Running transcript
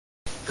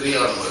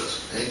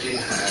onwards,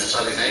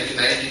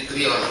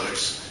 1993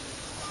 onwards.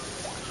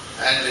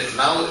 And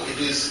now it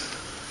is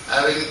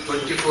having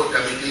 24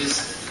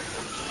 committees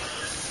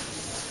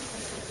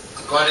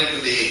according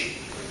to the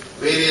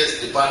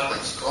various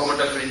departments.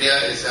 Government of India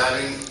is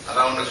having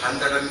around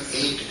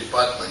 108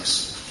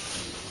 departments.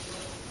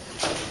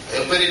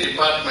 Every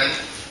department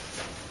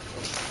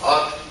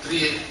or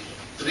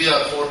three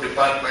or four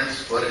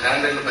departments were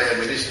handled by a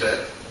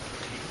minister.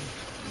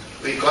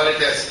 We call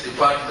it as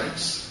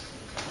departments.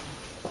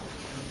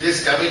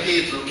 This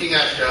committee is looking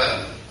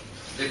after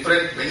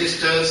different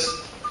ministers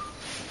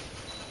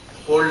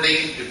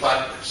holding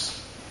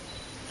departments.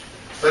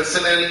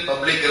 Personnel,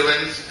 public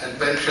grievances and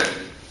pension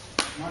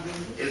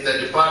is the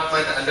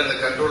department under the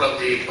control of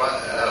the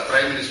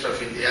Prime Minister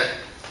of India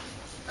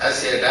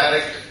as a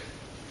direct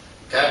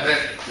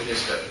cabinet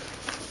minister.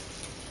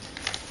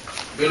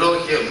 Below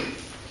him,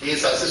 he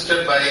is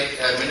assisted by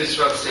a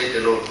Minister of State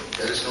alone.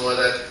 There is no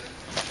other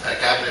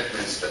cabinet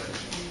minister.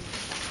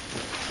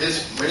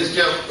 This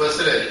Ministry of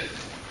Personnel,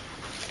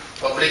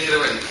 Public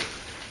Revenue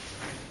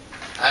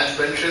and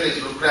Pension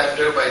is looked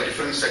after by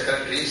different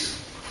secretaries.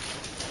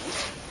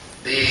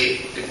 The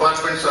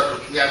departments are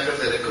looking after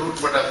the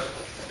recruitment of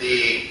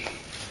the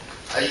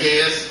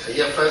IAS,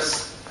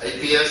 IFS,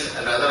 IPS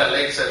and other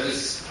allied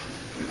service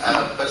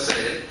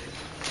personnel.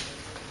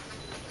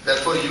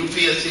 Therefore,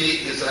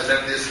 UPSC is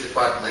under this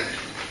department.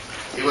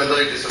 Even though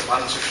it is a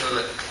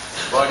constitutional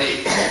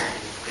body,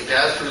 it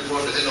has to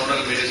report to the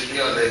nodal ministry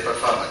on their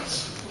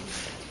performance.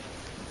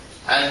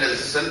 And the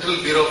Central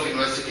Bureau of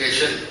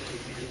Investigation,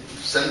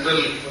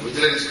 Central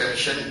Vigilance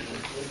Commission,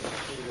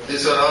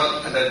 these are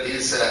all under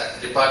these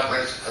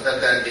departments, other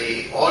than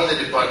all the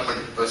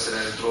department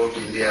personnel throughout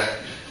India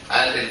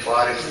and in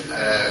foreign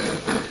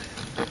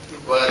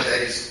where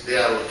they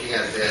are working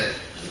as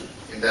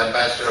in the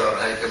ambassador or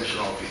high commission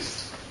office.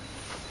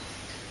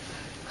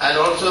 And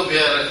also we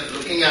are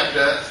looking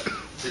after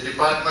the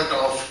Department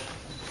of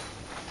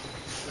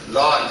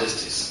Law and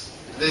Justice.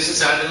 This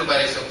is handled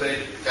by a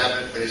separate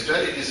cabinet minister.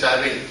 It is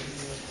having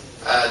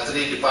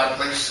three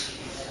departments: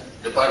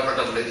 Department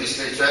of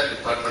Legislature,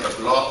 Department of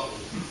Law,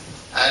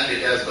 and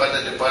it has got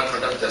the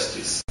Department of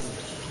Justice.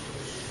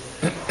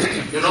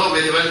 You know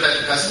very well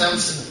that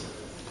Customs,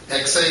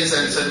 Excise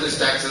and Service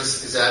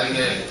Taxes is having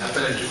an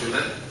appellate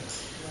tribunal.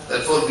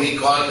 Therefore, we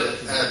called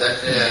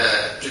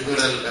that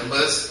tribunal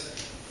members.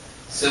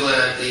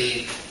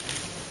 The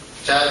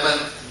chairman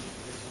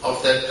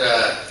of that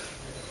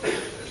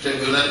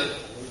tribunal,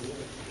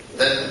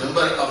 then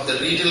member of the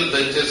regional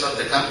benches of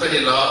the company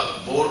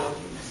law board.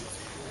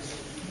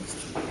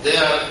 They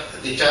are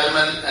the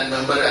chairman and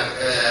member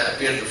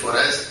appeared before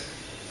us.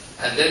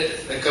 And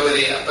debt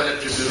recovery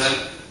appellate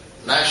tribunal,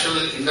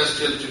 national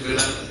industrial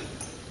tribunal,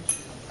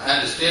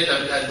 and state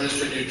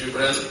administrative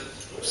tribunal,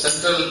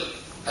 central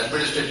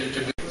administrative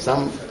tribunal.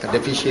 Some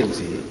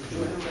deficiency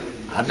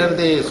under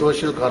the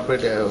social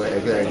corporate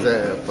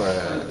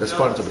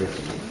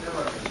responsibility.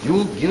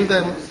 You give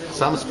them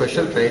some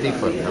special training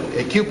for them,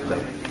 equip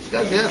them,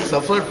 because they have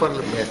suffered for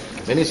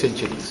many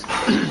centuries.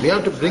 We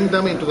have to bring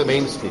them into the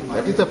mainstream.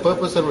 That is the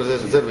purpose of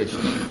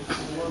reservation.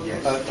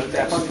 Yes.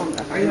 Apart from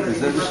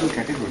reservation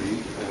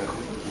category,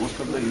 most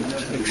of the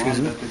units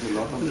Excuse me?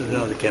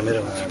 No, the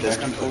camera was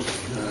back and forth.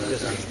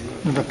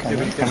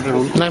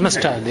 No, I must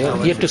start. They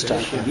are yet to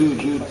start. Do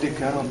you take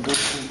care of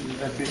those?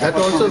 That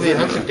also we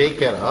have to take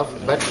care of,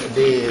 but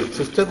the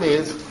system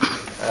is,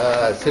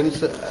 since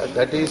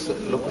that is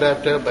looked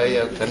after by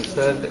a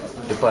concerned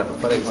department,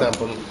 for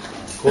example,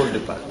 Coal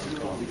Department,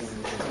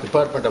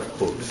 Department of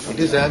Coal, it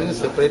is having a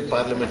separate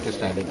parliamentary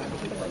standing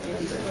committee.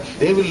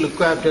 They will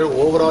look after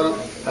overall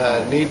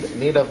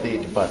need of the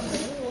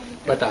department.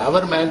 But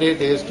our mandate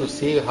is to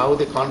see how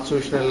the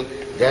constitutional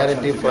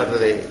guarantee for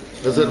the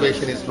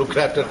reservation is looked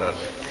after.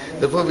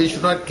 Therefore, we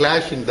should not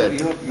clash in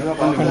that.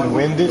 And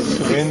when this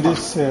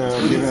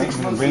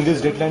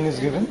deadline is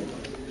given?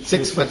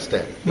 6 months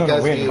time. No,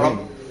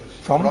 when?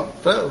 From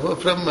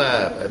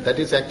That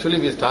is actually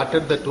we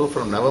started the tour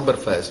from November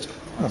 1st.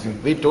 Okay.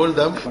 We told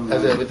them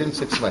within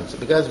 6 months,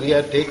 because we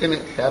have taken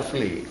it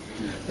carefully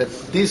that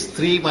these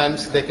 3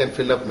 months they can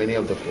fill up many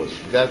of the posts,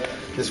 because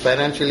this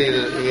financial year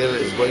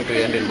is going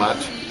to end in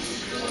March.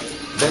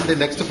 Then the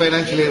next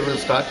financial year will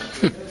start.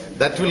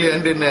 That will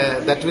end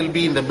that will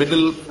be in the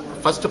middle,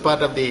 first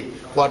part of the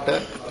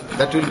quarter.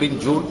 That will be in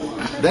June.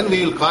 Then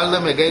we will call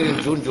them again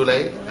in June,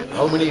 July.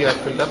 How many you have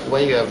filled up? Why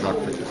you have not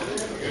filled up?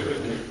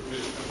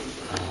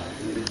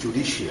 The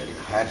judiciary,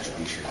 higher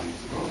judiciary,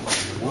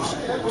 most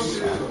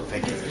posts are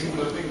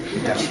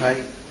vacant. That's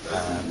why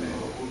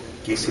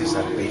cases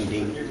are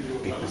pending,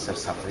 people are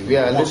suffering. We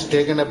have already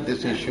taken up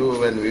this issue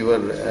when we were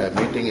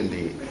meeting in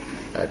the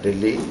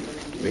Delhi.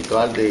 We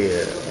called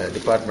the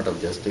Department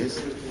of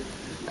Justice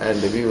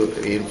and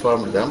we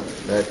informed them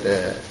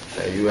that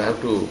you have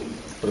to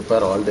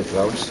prepare all the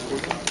grounds,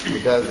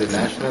 because the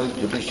National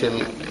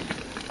Judicial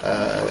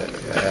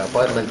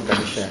Appointment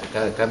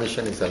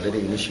Commission is already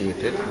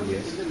initiated.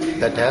 Yes.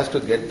 That has to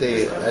get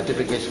the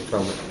ratification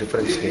from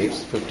different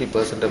states.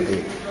 50% of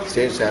the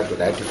states have to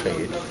ratify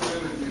it.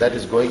 That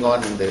is going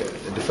on in the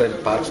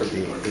different parts of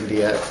the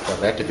India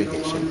for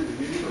ratification.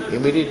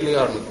 Immediately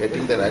on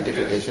getting the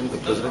ratification, the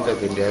President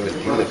of India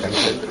will give the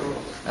consent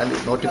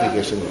and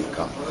notification will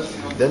come.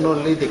 Then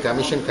only the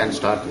Commission can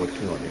start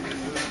working on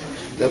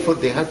it. Therefore,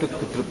 they have to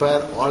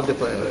prepare all the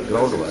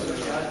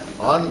groundwork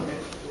on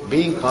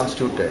being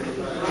constituted.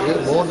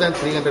 More than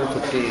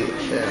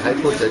 350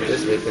 High Court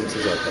judges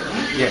vacancies are there.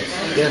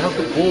 Yes. They have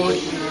to go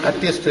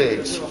at a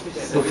stage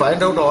to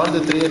find out all the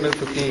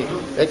 350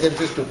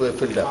 vacancies to be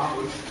filled up.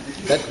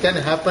 That can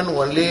happen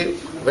only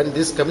when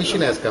this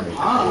commission has come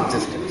into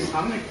existence.